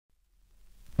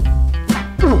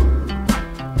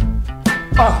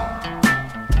I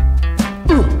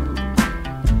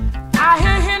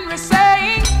hear Henry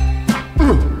saying,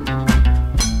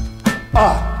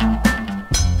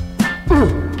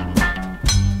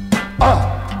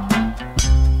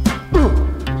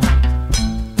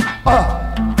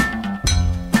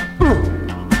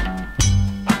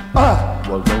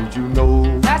 well, don't you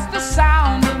know? that's the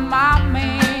sound of my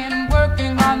man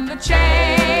working on the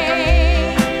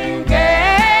chain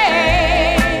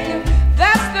gang.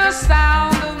 That's the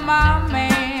sound of my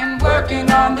man working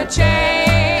on the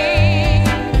chain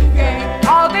gang.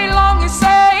 All day long he's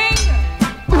saying,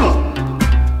 well,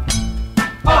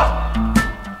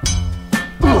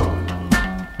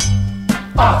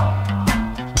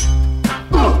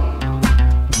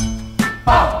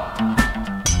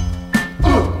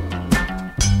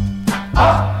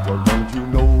 don't you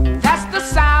know? that's the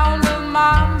sound of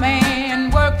my man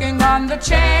working on the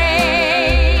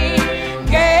chain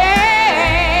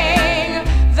gang.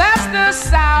 That's the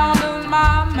sound of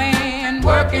my man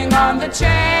working on the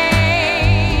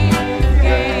chain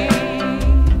gang.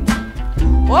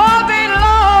 All day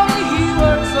long he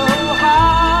works so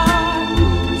hard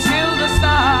till the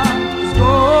sun's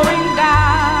going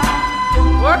down,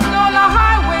 working on the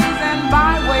highways and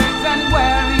byways and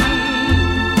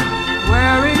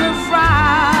wearing a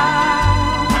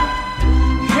frown.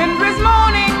 Henry's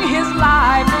mourning his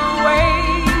life away.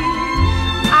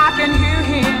 I can hear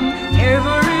him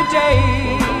every day.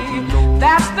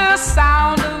 That's the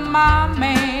sound of my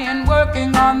man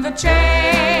working on the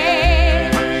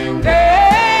chain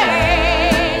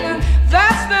gang.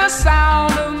 That's the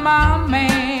sound of my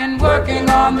man working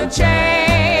on the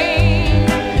chain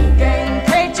gang.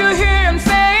 Can't you hear him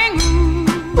saying, ooh,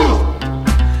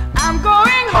 I'm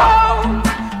going home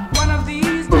one of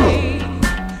these days.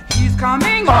 He's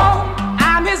coming home.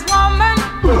 I'm his woman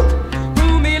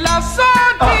whom he loves so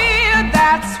dear.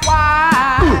 That's why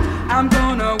I'm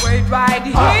gonna wait right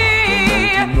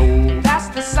here. That's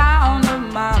the sound of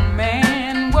my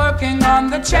man working on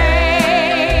the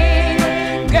chain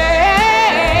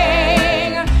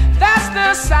gang. That's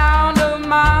the sound of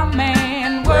my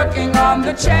man working on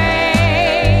the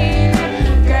chain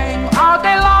gang. All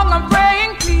day long I'm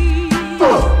praying, please,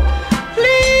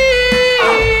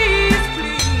 please,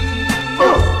 please,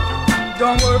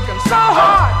 don't work him so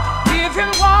hard. Give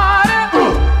him water,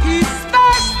 he's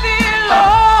thirsty,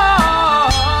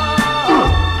 Lord.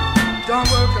 Don't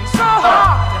work him so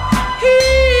hard.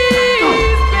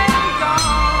 He's been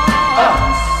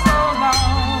gone so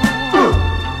long.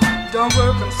 Don't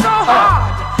work him so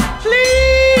hard,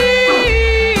 please.